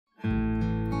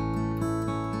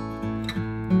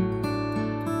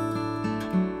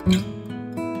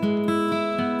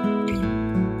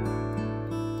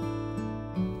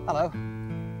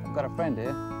behind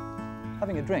here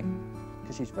having a drink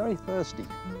because she's very thirsty.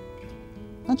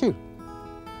 Aren't you?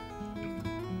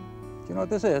 Do you know what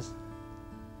this is?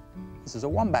 This is a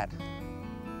wombat.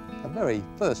 A very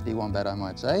thirsty wombat, I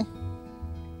might say.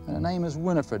 And her name is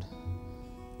Winifred.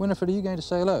 Winifred, are you going to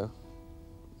say hello?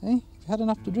 Hey, have you had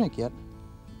enough to drink yet?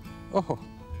 Oh,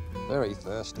 very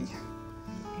thirsty.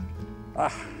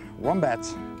 Ah,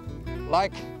 wombats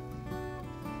like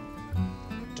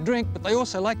to drink, but they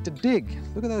also like to dig.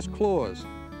 Look at those claws.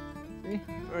 See?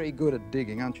 Very good at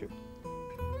digging, aren't you?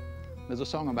 There's a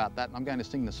song about that, and I'm going to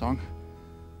sing the song.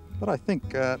 But I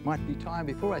think it might be time,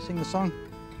 before I sing the song,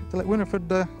 to let Winifred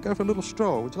go for a little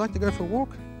stroll. Would you like to go for a walk?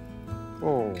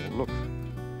 Oh, look.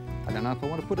 I don't know if I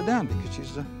want to put her down because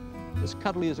she's as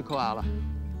cuddly as a koala.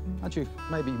 Aren't you?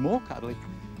 Maybe more cuddly.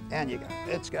 Down you go.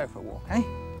 Let's go for a walk, eh?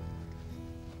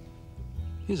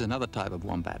 Here's another type of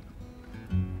wombat.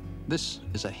 This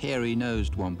is a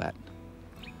hairy-nosed wombat.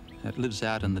 It lives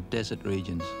out in the desert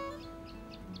regions.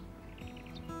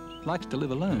 It likes to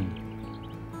live alone,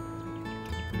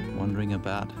 wandering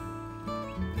about.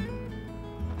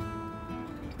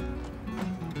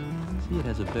 See, it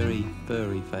has a very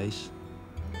furry face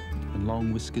and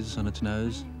long whiskers on its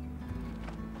nose.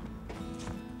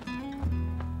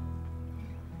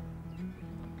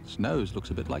 Its nose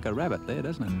looks a bit like a rabbit there,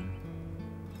 doesn't it?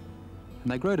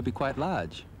 And they grow to be quite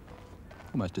large,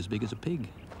 almost as big as a pig.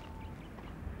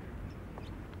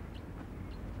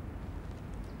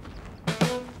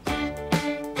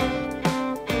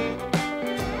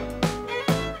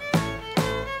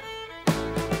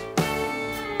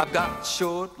 I've got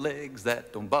short legs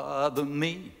that don't bother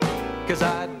me, 'cause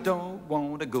I don't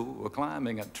want to go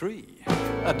climbing a tree.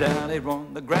 Down here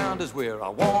on the ground is where I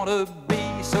want to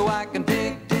be, so I can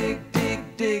dig, dig,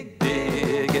 dig, dig,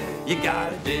 dig. You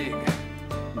gotta dig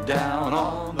down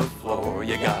on the floor,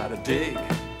 you gotta dig.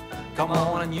 Come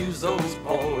on and use those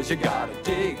paws, you gotta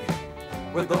dig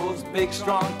with those big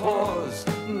strong claws.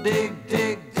 Dig,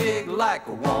 dig, dig like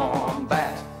a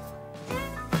wombat.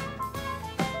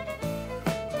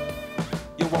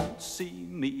 You won't see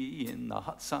me in the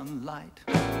hot sunlight.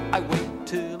 I wait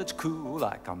till it's cool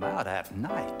like I'm out at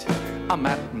night. I'm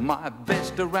at my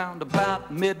best around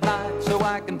about midnight, so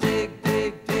I can dig,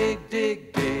 dig, dig,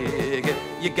 dig, dig.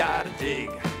 You gotta dig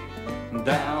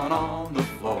down on the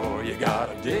floor, you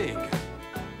gotta dig.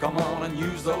 Come on and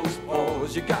use those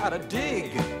paws, you gotta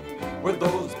dig with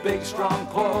those big strong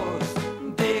claws.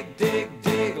 Dig, dig,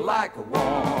 dig like a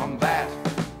wombat.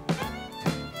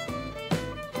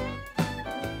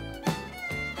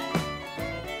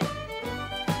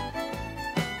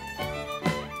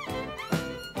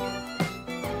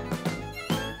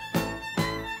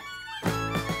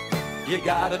 You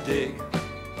gotta dig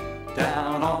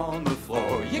down on the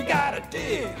floor, you gotta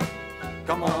dig.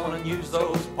 Come on and use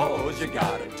those paws, you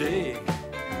gotta dig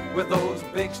with those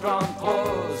big strong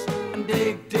claws. And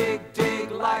dig, dig, dig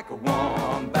like a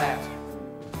wombat.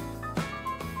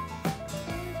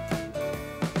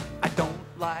 I don't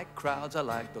like crowds, I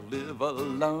like to live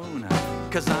alone,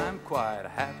 'cause I'm quite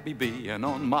happy being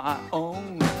on my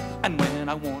own. And when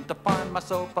I want to find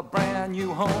myself a brand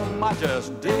new home, I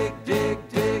just dig, dig,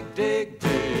 dig, dig,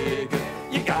 dig.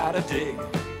 You gotta dig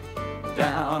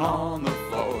down on the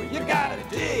floor, you gotta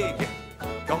dig.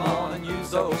 Come on and use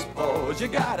those paws, you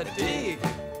gotta dig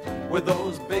with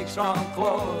those big strong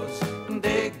claws.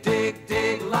 Dig, dig,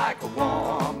 dig like a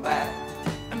wombat.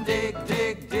 Dig,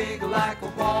 dig, dig like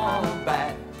a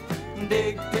wombat.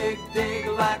 Dig, dig, dig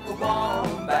like a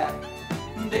wombat.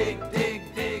 Dig, dig,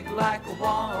 dig like a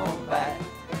wombat.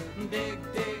 Dig,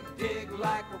 dig, dig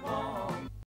like a wombat.